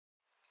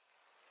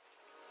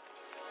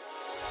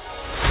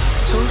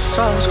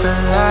souls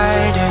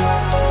colliding.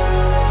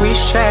 We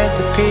shared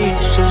the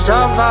pieces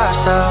of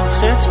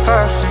ourselves. It's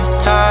perfect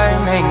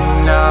timing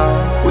now.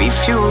 We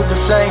fueled the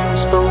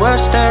flames, but we're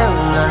still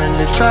learning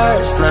to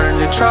trust, learning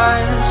to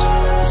trust.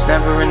 It's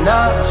never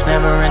enough,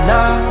 never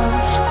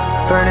enough.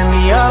 Burning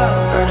me up,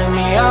 burning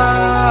me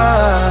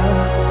up.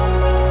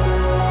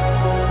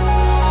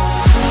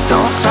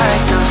 Don't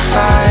fight the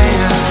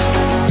fire,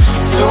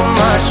 too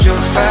much too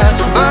fast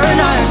will burn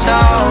us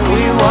out.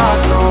 We walk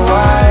the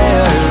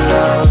wire,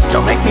 love.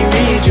 Don't make me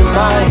read your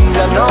mind,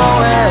 I know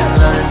it.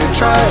 Learning to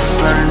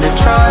trust, learning to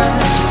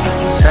trust.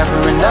 It's never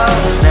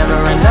enough, never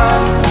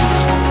enough.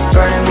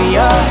 Burning me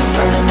up,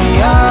 burning me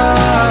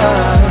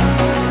up.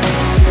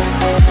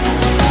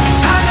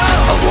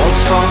 I won't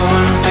fall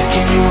when I'm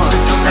picking you up.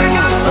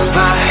 Of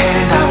my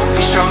hand, I won't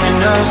be strong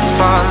enough.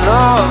 Our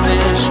love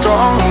is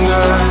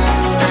stronger,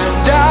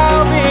 and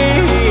I'll be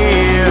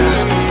here.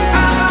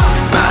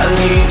 My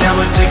lead, now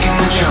we're taking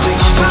the jump.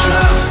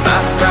 My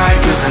pride,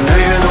 cause I know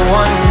you're the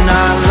one.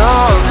 Our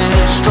love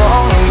is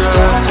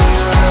stronger.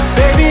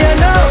 Baby, I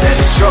know that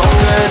it's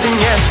stronger than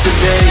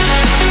yesterday.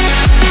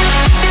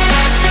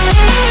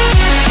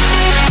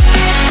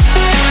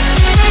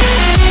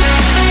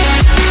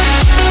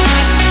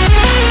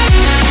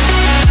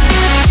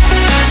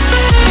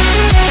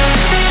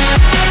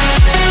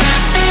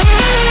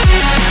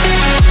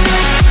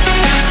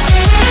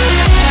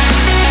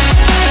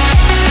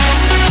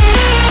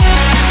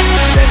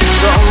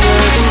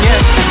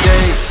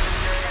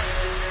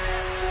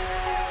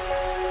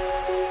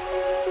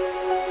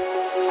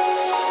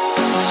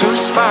 Two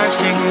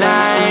sparks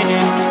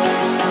ignited.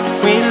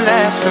 We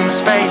left some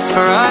space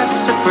for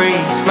us to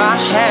breathe. My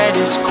head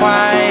is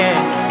quiet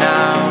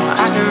now.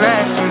 I can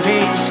rest in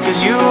peace, cause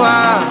you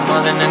are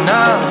more than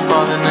enough,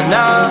 more than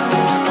enough.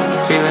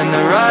 Feeling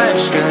the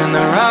rush, feeling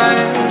the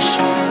rush.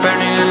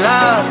 Burning in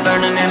love,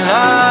 burning in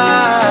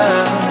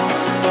love.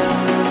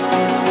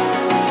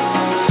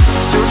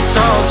 Two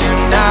souls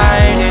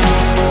united.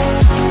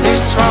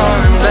 This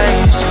roaring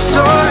blaze is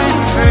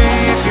soaring free.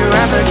 If you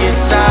ever get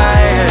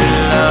tired,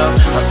 love,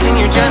 I'll sing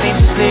you gently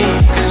to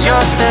sleep, cause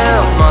you're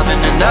still more than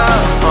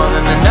enough, more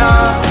than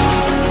enough.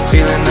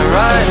 Feeling the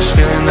rush,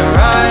 feeling the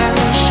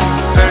rush.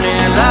 Burning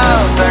in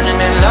love, burning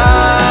in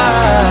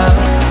love.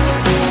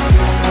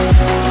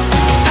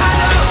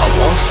 I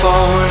won't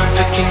fall when I'm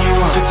picking you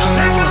up.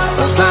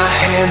 Of my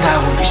hand, I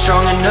won't be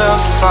strong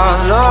enough. Our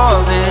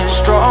love is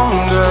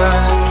stronger,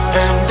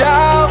 and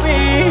I'll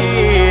be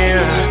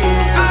here.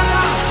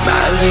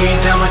 My lead,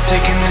 now we're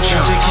taking the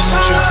jump.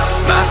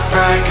 My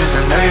pride, cause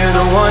I know you're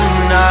the one.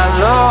 Our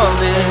love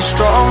is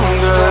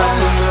stronger.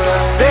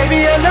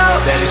 Baby, I know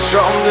that it's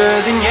stronger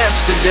than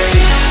yesterday.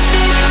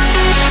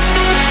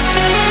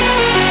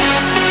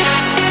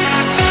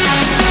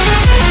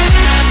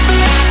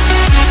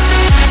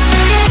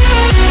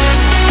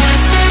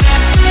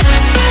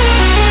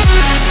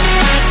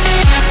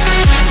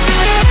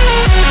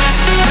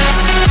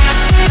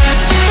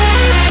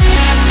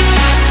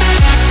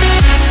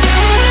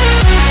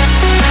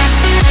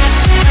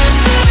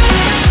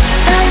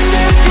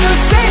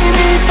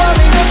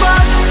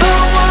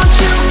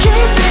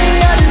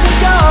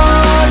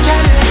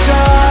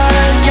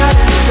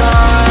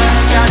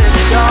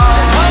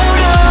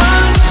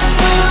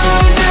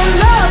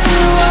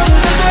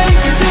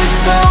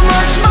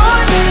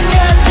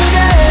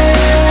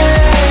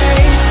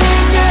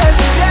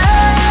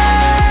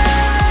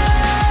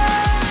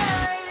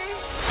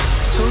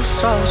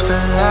 Souls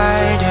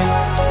colliding.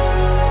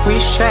 We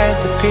shared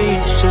the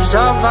pieces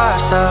of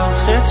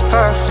ourselves. It's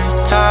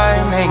perfect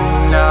timing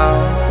now.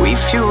 We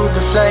fueled the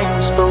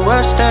flames, but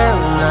we're still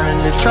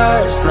learning to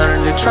trust,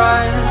 learning to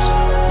trust.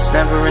 It's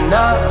never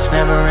enough,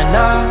 never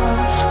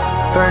enough.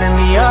 Burning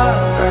me up,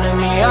 burning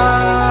me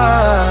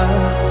up.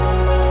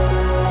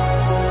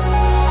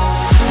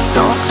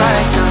 Don't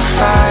fight the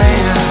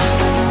fire,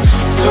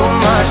 too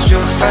much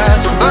too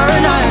fast will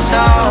burn us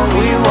out.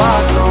 We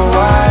walk the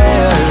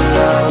wire,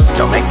 love.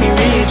 Don't make me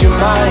read your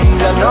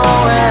mind, I know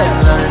it.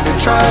 Learning to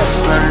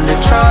trust, learning to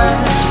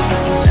trust.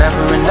 It's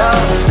never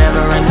enough,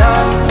 never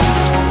enough.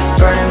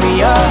 Burning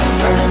me up,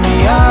 burning me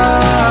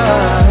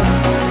up.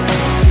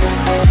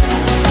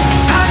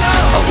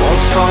 I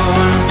won't fall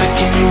when I'm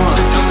picking you up.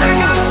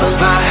 Of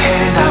my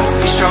hand, I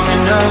won't be strong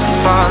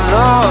enough. Our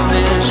love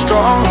is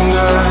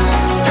stronger,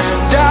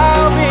 and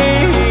I'll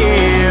be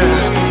here.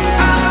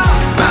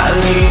 My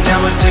lead,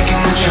 now we're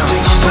taking the jump.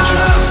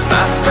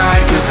 My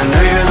pride, cause I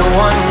know you're the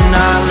one.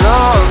 Our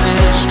love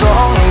is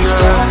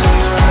stronger.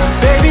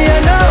 Baby, I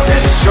know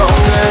that it's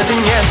stronger than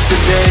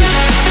yesterday.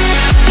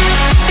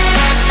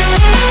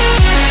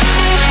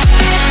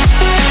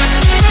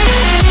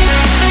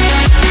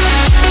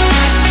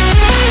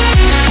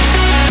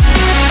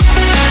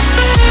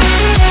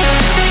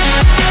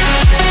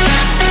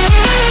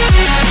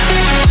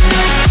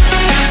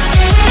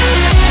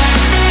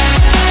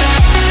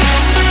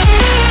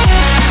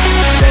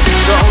 That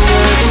it's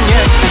stronger than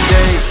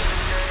yesterday.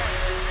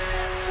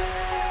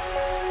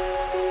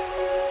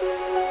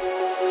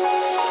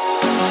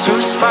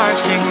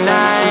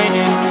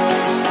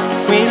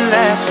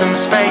 some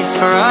space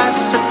for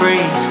us to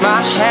breathe.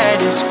 My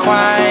head is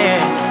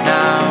quiet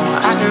now,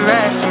 I can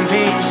rest in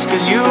peace,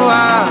 'cause you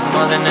are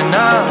more than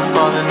enough,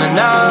 more than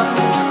enough.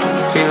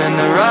 Feeling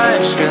the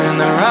rush, feeling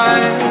the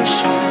rush.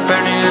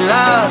 Burning in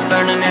love,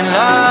 burning in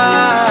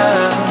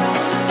love.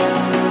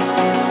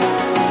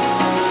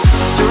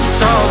 Two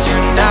souls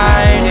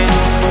united,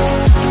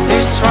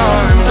 this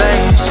roaring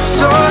blaze is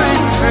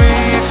soaring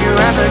free. If you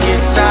ever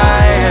get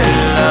tired of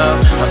love,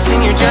 I'll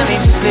sing you gently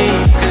to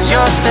sleep, 'cause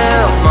you're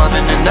still more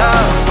than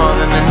enough, more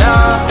than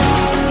enough.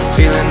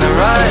 Feeling the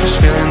rush,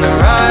 feeling the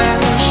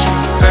rush.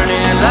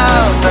 Burning in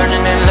love,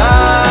 burning in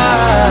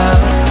love.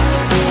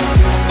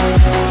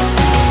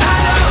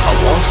 I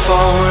won't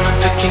fall when I'm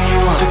picking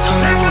you up.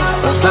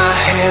 Of my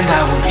hand,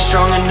 I will be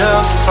strong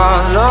enough.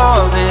 Our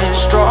love is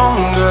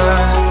stronger,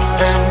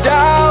 and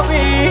I'll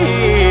be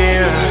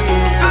here.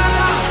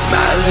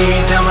 My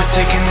lead, now we're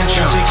taking the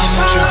jump.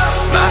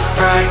 My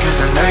pride, 'cause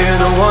I know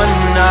you're the one.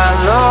 Our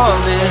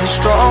love is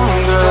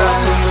stronger.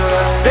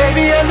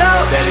 Baby, I know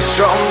that it's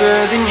stronger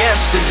than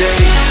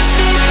yesterday.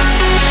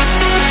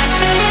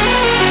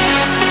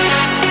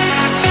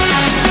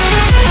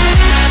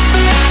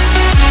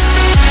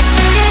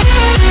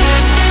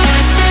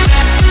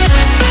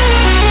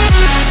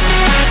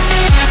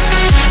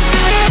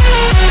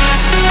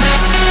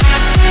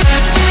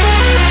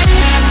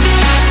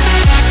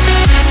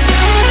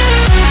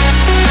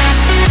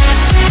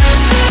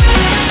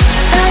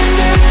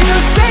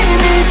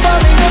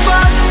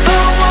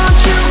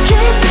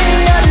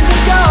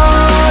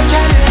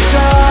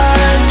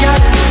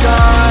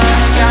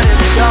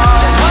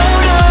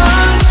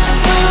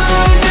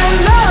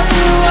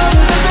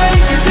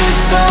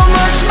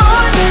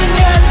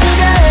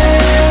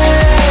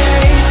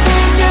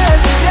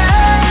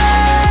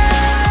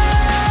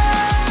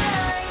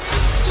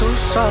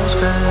 Souls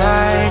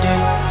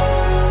colliding,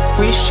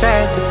 we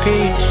shared the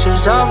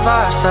pieces of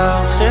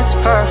ourselves. It's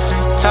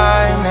perfect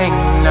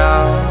timing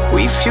now.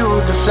 We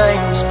fueled the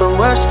flames, but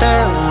we're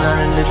still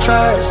learning to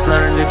trust,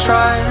 learning to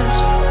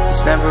trust.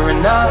 It's never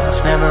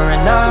enough, never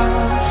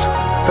enough.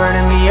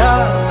 Burning me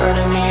up,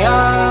 burning me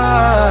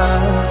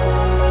up.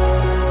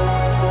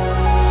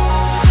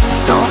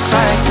 Don't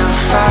fight the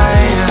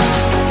fire,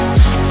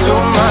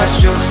 too much,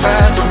 too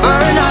fast will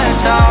burn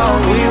us out.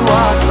 We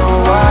walk the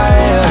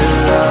wire,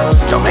 love.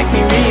 Don't make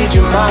me read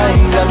your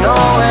mind, I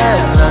know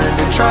it. Learning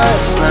to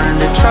trust, learning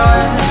to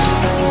trust.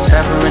 It's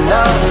never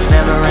enough,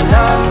 never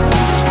enough.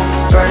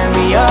 Burning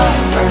me up,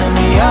 burning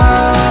me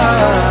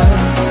up.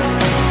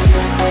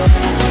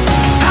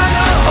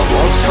 I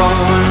won't fall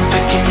when I'm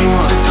picking you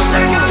up.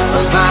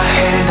 Of my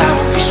hand, I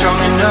will be strong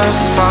enough.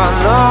 Our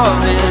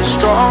love is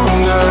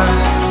stronger,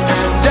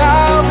 and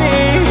I'll be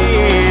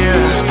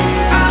here.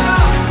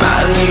 My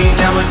lead,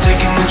 now we're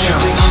taking the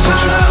jump.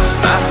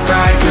 My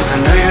pride, 'cause I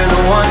know you're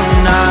the one.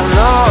 Our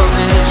love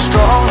is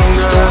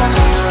stronger.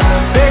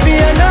 Baby,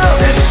 I know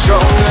that it's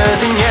stronger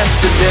than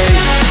yesterday.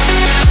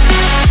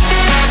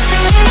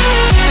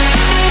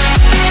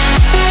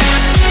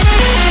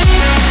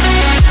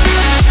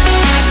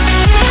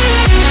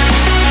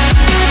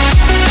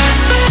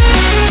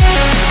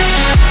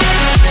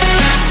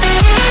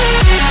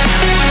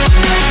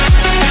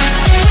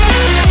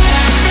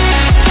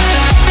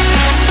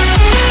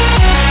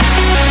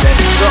 That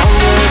it's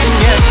stronger than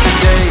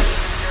yesterday.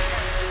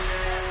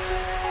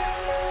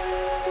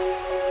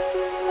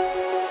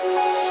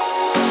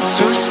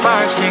 Two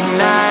sparks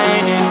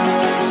ignited,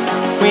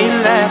 we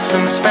left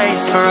some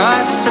space for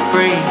us to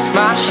breathe.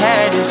 My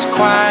head is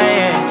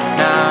quiet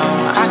now,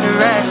 I can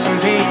rest in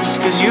peace,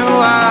 'cause you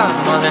are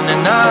more than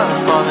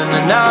enough, more than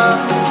enough.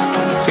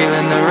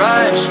 Feeling the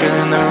rush,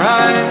 feeling the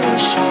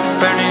rush.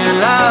 Burning in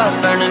love,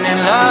 burning in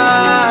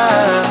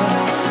love.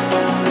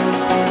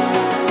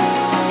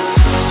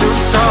 Two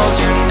souls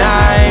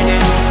unite,